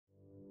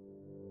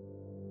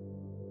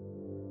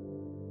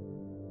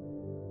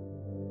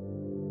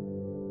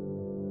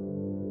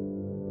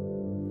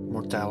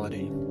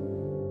Mortality.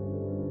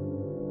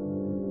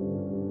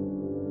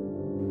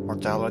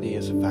 Mortality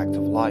is a fact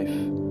of life.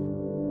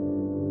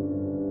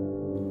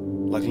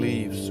 Like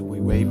leaves,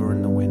 we waver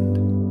in the wind.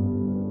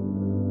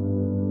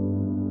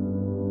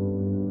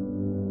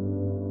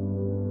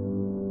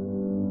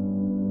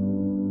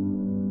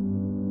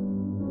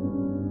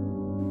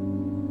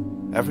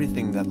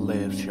 Everything that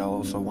lives shall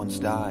also once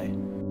die.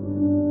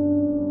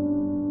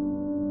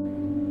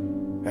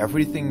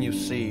 Everything you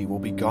see will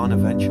be gone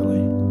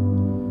eventually.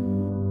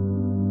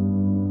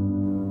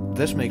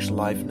 This makes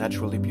life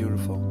naturally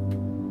beautiful.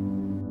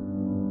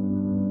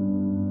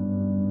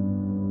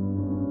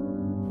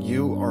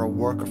 You are a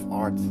work of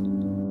art,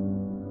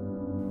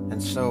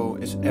 and so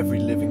is every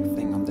living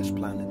thing on this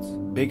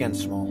planet, big and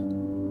small.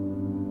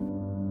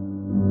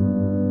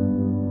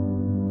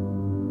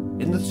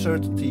 In the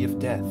certainty of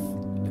death,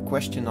 the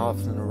question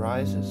often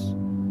arises,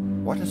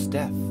 what is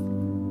death?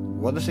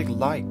 What is it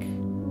like?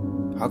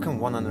 How can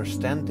one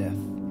understand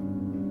death?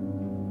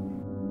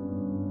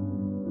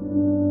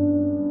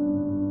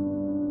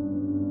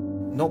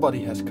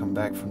 Nobody has come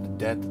back from the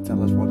dead to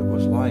tell us what it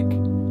was like.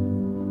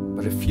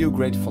 But a few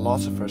great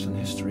philosophers in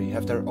history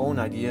have their own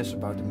ideas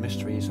about the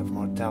mysteries of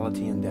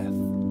mortality and death.